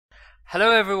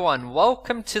Hello everyone,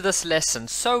 welcome to this lesson.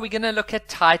 So we're going to look at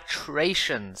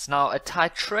titrations. Now a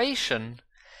titration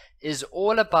is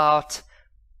all about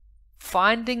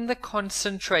finding the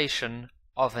concentration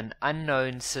of an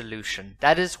unknown solution.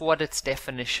 That is what its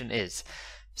definition is.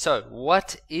 So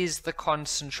what is the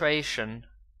concentration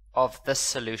of this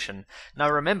solution? Now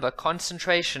remember,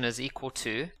 concentration is equal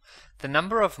to the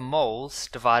number of moles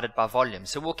divided by volume.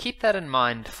 So we'll keep that in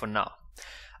mind for now.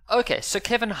 Okay, so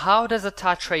Kevin, how does a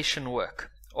titration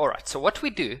work? Alright, so what we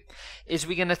do is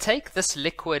we're going to take this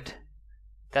liquid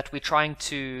that we're trying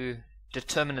to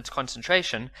determine its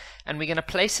concentration and we're going to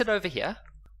place it over here.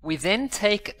 We then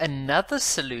take another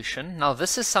solution. Now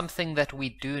this is something that we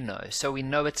do know, so we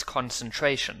know its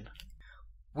concentration.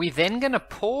 We're then going to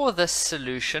pour this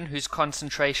solution, whose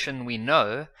concentration we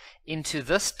know, into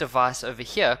this device over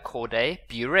here called a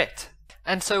burette.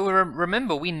 And so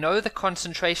remember, we know the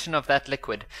concentration of that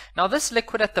liquid. Now this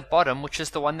liquid at the bottom, which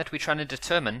is the one that we're trying to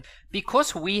determine,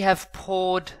 because we have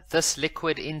poured this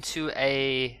liquid into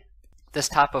this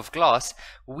type of glass,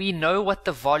 we know what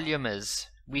the volume is.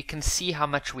 We can see how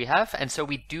much we have, and so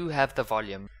we do have the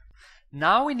volume.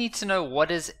 Now we need to know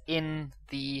what is in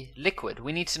the liquid.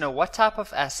 We need to know what type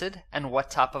of acid and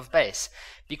what type of base,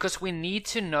 because we need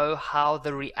to know how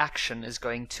the reaction is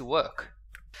going to work.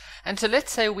 And so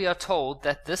let's say we are told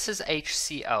that this is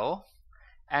HCl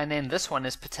and then this one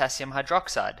is potassium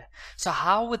hydroxide. So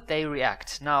how would they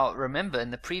react? Now remember, in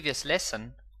the previous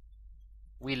lesson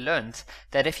we learned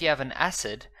that if you have an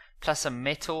acid plus a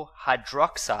metal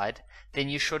hydroxide, then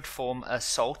you should form a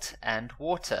salt and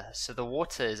water. So the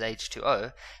water is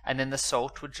H2O and then the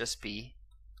salt would just be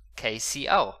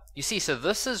KCl. You see, so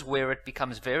this is where it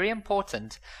becomes very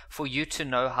important for you to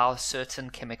know how certain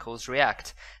chemicals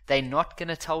react. They're not going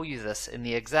to tell you this in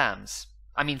the exams.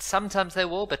 I mean, sometimes they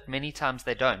will, but many times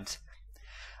they don't.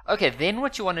 Okay, then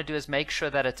what you want to do is make sure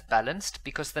that it's balanced,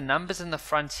 because the numbers in the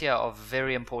front here are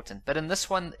very important. But in this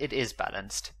one, it is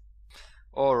balanced.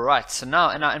 Alright, so now,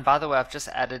 and by the way, I've just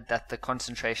added that the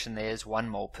concentration there is 1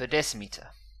 mole per decimeter.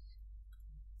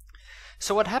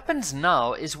 So what happens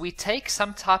now is we take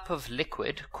some type of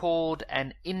liquid called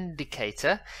an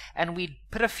indicator and we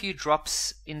put a few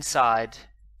drops inside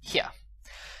here.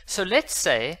 So let's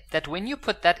say that when you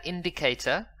put that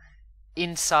indicator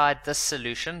inside this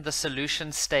solution, the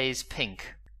solution stays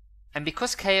pink. And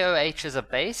because KOH is a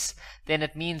base, then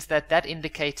it means that that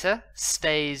indicator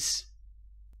stays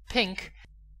pink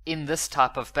in this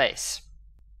type of base.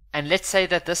 And let's say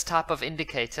that this type of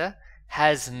indicator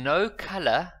has no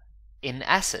color in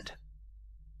acid.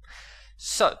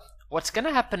 So what's going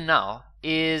to happen now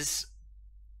is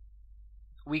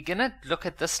we're going to look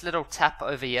at this little tap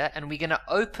over here and we're going to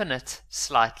open it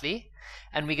slightly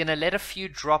and we're going to let a few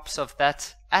drops of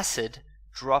that acid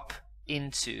drop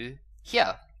into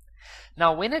here.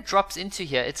 Now when it drops into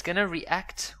here, it's going to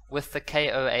react with the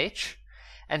KOH,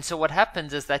 and so what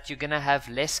happens is that you're going to have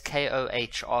less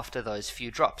KOH after those few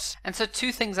drops. And so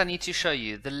two things I need to show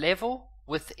you. The level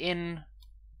within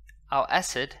our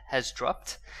acid has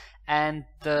dropped and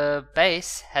the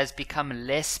base has become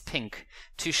less pink,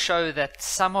 to show that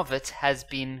some of it has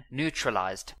been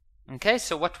neutralized. Okay,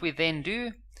 so what we then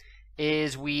do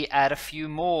is we add a few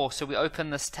more. So we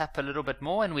open this tap a little bit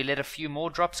more and we let a few more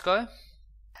drops go.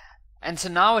 And so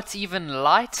now it's even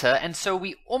lighter, and so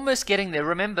we're almost getting there.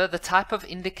 Remember, the type of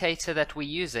indicator that we're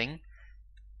using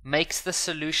makes the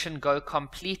solution go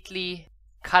completely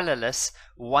colorless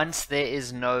once there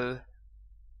is no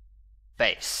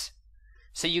base.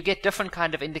 So you get different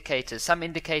kind of indicators. Some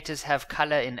indicators have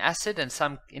color in acid and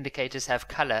some indicators have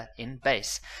color in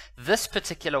base. This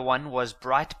particular one was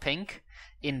bright pink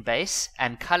in base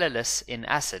and colorless in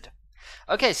acid.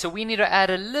 Okay, so we need to add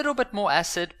a little bit more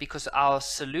acid because our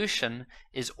solution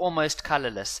is almost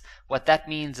colorless. What that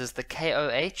means is the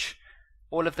KOH,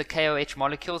 all of the KOH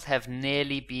molecules have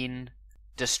nearly been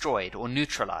destroyed or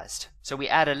neutralized. So we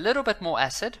add a little bit more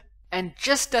acid, and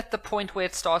just at the point where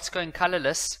it starts going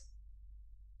colorless,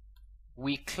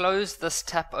 we close this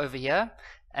tap over here,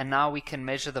 and now we can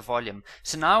measure the volume.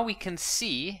 So now we can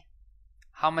see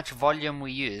how much volume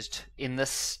we used in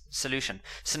this solution.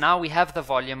 So now we have the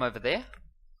volume over there.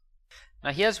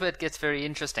 Now here's where it gets very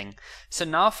interesting. So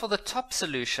now for the top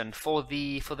solution, for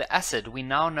the acid, we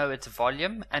now know its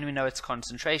volume and we know its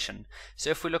concentration. So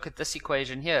if we look at this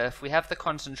equation here, if we have the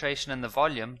concentration and the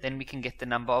volume, then we can get the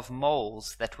number of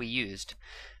moles that we used.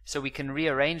 So we can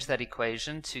rearrange that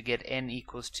equation to get N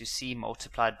equals to C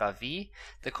multiplied by V.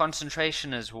 The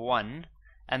concentration is 1,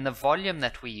 and the volume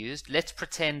that we used, let's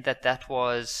pretend that that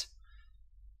was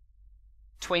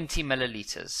 20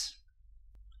 milliliters.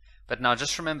 But now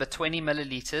just remember, 20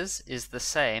 milliliters is the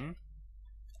same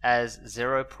as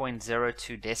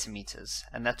 0.02 decimeters,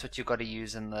 and that's what you've got to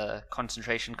use in the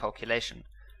concentration calculation.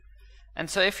 And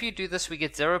so if you do this, we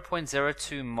get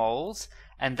 0.02 moles,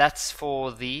 and that's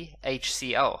for the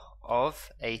HCl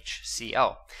of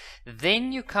HCl.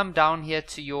 Then you come down here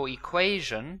to your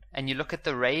equation and you look at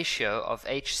the ratio of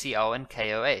HCl and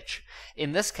KOH.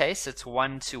 In this case it's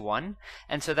 1 to 1,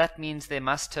 and so that means there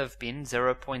must have been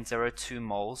 0.02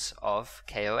 moles of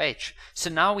KOH. So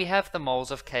now we have the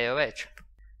moles of KOH.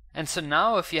 And so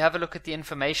now if you have a look at the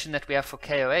information that we have for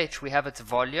KOH, we have its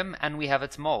volume and we have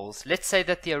its moles. Let's say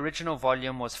that the original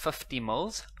volume was 50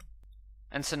 moles.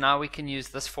 And so now we can use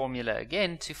this formula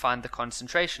again to find the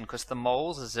concentration, because the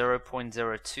moles is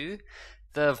 0.02.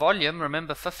 The volume,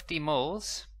 remember 50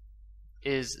 moles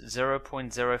is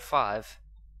 0.05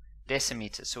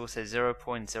 decimeters. So we'll say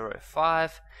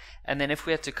 0.05. And then if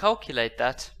we had to calculate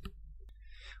that,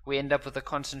 we end up with a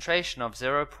concentration of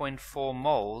 0.4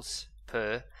 moles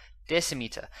per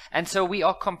decimeter. And so we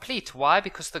are complete. Why?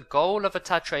 Because the goal of a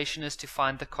titration is to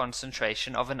find the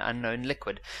concentration of an unknown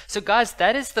liquid. So guys,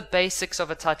 that is the basics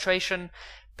of a titration.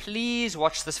 Please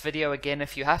watch this video again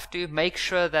if you have to. Make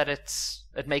sure that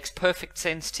it makes perfect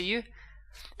sense to you,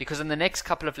 because in the next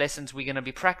couple of lessons we're going to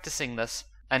be practicing this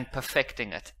and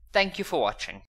perfecting it. Thank you for watching.